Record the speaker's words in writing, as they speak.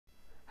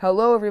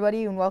Hello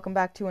everybody and welcome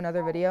back to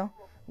another video.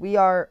 We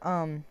are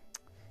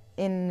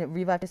in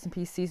Revive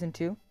SMP Season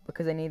 2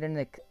 because I need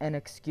an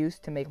excuse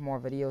to make more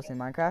videos in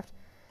Minecraft.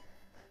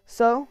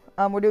 So,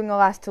 we're doing the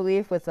last to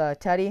leave with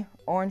Teddy,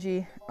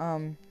 Orangey,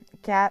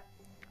 Cat,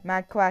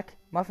 Mad Quack,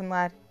 Muffin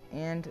Lad,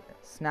 and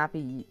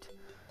Snappy Yeet.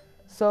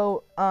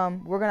 So,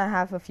 we're going to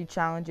have a few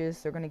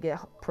challenges. They're going to get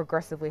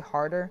progressively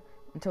harder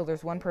until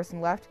there's one person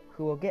left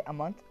who will get a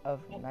month of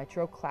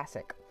Nitro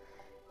Classic.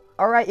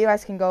 Alright, you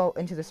guys can go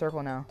into the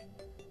circle now.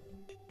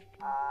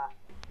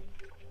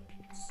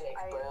 Sick,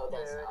 bro.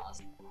 That's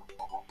awesome.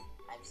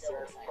 I'm so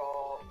excited.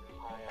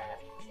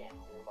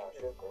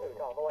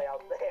 Food all the way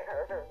out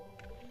there.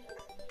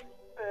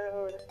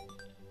 Food.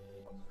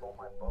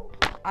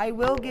 I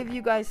will give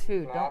you guys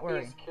food, don't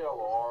worry.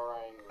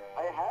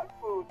 I have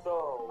food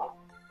though.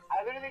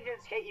 I literally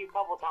just hit you a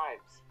couple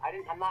times.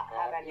 I'm not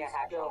having any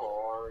hack.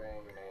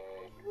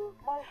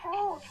 My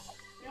house.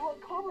 You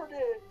uncovered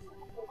it.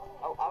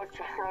 Oh, I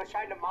was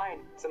trying to mine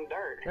some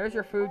dirt. There's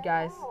your food,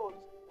 guys.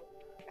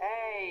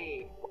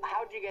 Hey,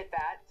 how'd you get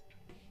that?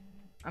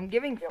 I'm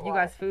giving you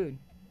guys food.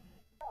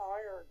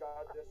 Iron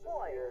got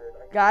disappeared.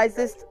 Guys,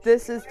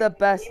 this is the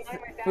best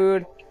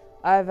food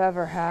I've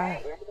ever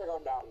had.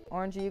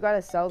 Orangey, you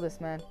gotta sell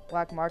this, man.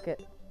 Black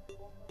market.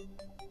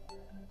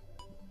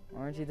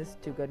 Orangey, this is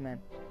too good,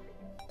 man.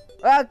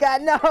 Oh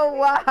God, no!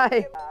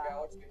 Why?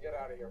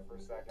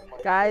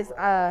 Guys,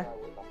 I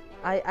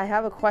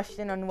have a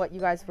question on what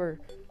you guys were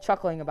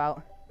chuckling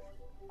about.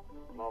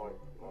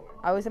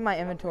 I was in my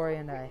inventory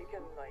and I.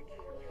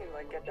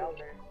 You can get down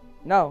there.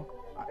 No,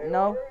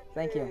 no,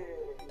 thank you.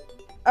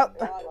 Oh,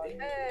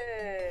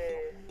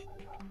 Hey.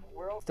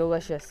 it's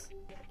delicious.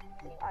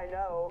 I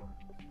know.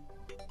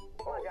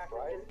 Oh my gosh,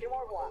 just 2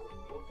 more blocks.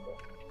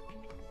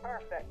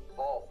 Perfect.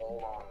 Oh,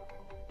 hold on.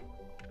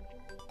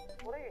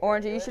 What are you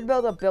Orangey, you should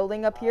build a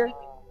building up here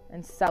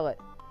and sell it.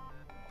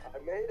 I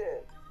made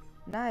it.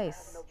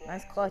 Nice,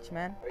 nice clutch,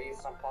 man. I use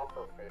some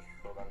puffer fish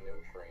for the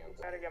nutrients.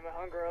 Gotta get my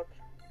hunger up.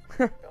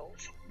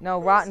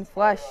 No, rotten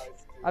flesh.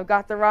 I've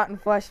got the rotten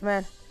flesh,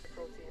 man.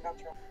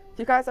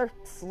 You guys are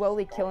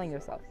slowly killing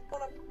yourselves. We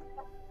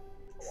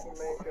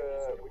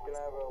can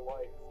have a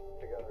life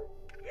together.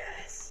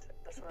 Yes!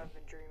 That's what I've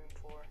been dreaming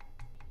for.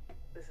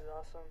 This is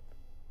awesome.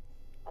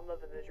 I'm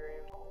living the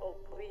dream. Oh,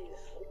 please.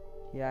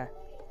 Yeah.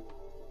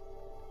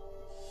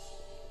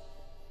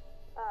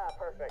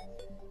 Perfect.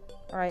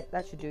 Alright,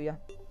 that should do ya.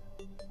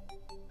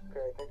 Okay,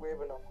 I think we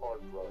have enough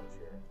hard drugs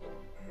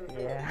here.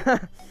 Yeah.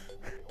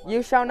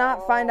 You shall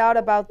not find out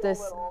about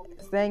this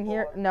thing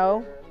here.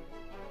 No.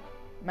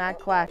 Mad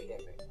Quack.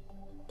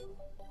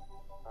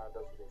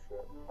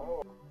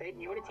 Hey,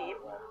 you in a team?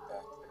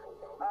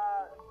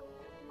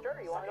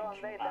 Sure, you wanna go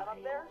invade them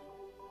up there?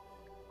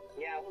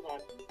 Yeah, hold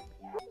on.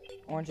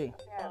 Orangey.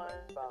 Yeah,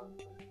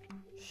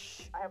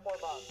 I have 4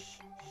 bombs.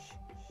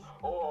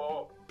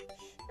 Oh,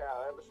 Yeah,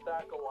 I have a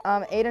stack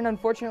of Aiden,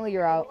 unfortunately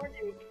you're out.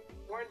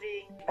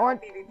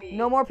 Orangey,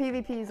 No more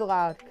PvPs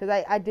allowed, because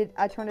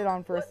I turned it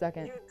on for a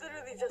second. You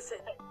literally just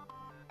said.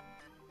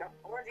 No,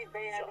 Orangey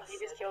banned. He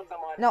just killed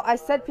someone. No, I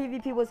said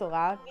PvP was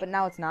allowed, but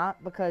now it's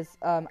not, because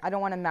I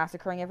don't want him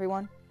massacring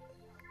everyone.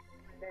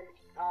 Then,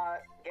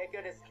 get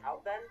good is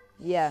out then?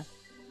 Yeah.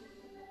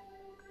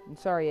 I'm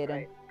sorry, Aiden.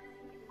 Right.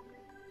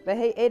 But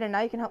hey, Aiden,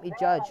 now you can help me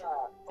judge.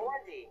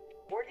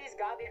 Orangey's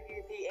got the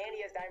PvP and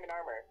he has diamond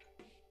armor.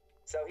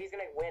 So he's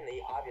gonna win,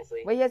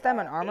 obviously. Wait, he has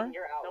diamond armor? Aiden,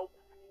 you're out.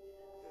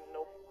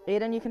 Nope.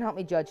 Aiden, you can help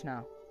me judge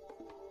now.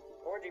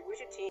 Orangey, we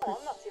should team.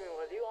 I'm not teaming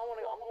with you. I'm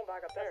going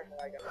back up there.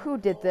 Who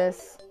did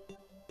this?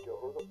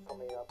 Yo, who's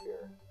coming up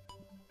here?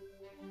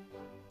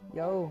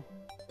 Yo.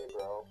 Hey,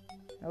 bro.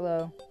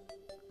 Hello.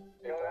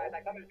 Yo, guys,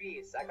 I come in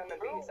peace. I come in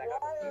peace. I Why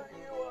come in are peace.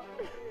 you up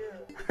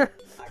here?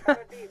 I come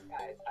in peace,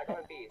 guys. I come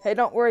in peace. Hey,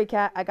 don't worry,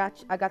 Cat. I got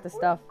the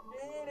stuff.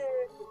 Need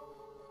it.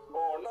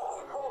 Oh no.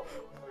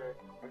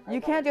 You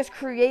can't just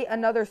create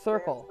another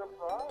circle.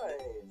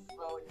 Surprise.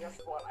 well, guess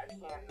what? I can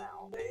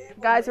now.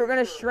 Guys, we're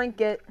gonna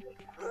shrink it.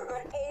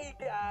 Hey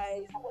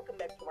guys, welcome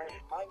back to my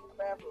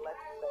Minecraft Let's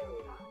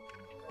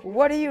Play.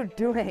 What are you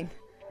doing?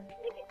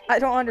 I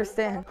don't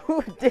understand.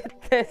 Who did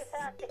this?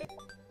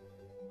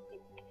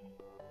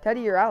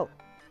 Teddy, you're out.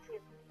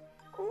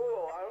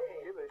 Cool, I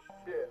don't give a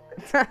shit.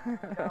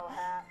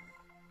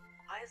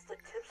 Why is the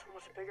tip so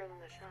much bigger than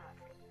the shop?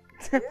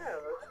 Yeah,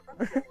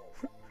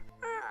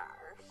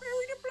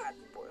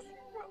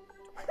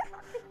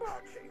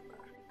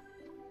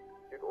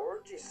 Dude,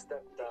 Orangey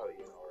stepped out,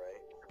 you know,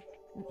 right?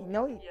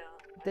 No, he Yeah.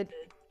 did.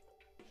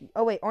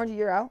 Oh wait, Orangey,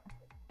 you're out.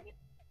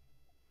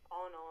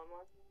 Oh no, I'm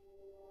not.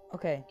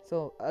 Okay,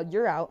 so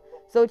you're out.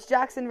 So it's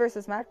Jackson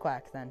versus Mad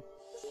Quack then.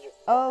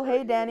 Oh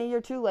hey Danny,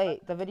 you're too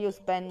late. The video's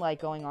been like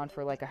going on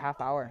for like a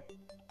half hour.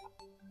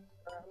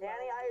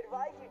 Danny, I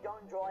advise you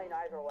don't join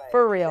either way.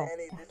 For real.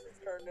 Danny, this has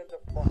turned into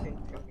fucking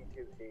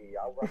 2v2T.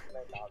 I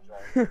recommend not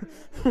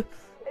joining.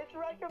 It's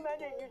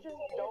recommended you just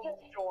don't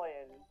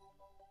join.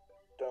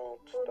 Don't.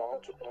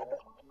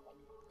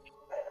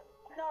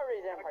 No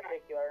reason in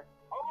particular.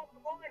 Oh,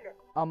 come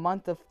on. A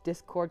month of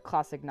Discord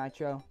Classic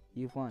Nitro.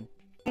 You've won.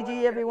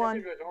 GG, everyone.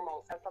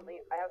 I have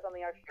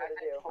something extra to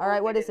do. All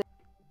right, what is it?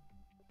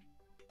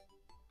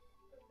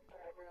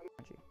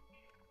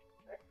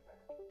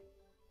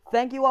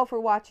 Thank you all for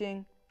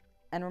watching,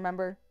 and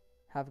remember,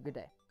 have a good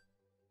day.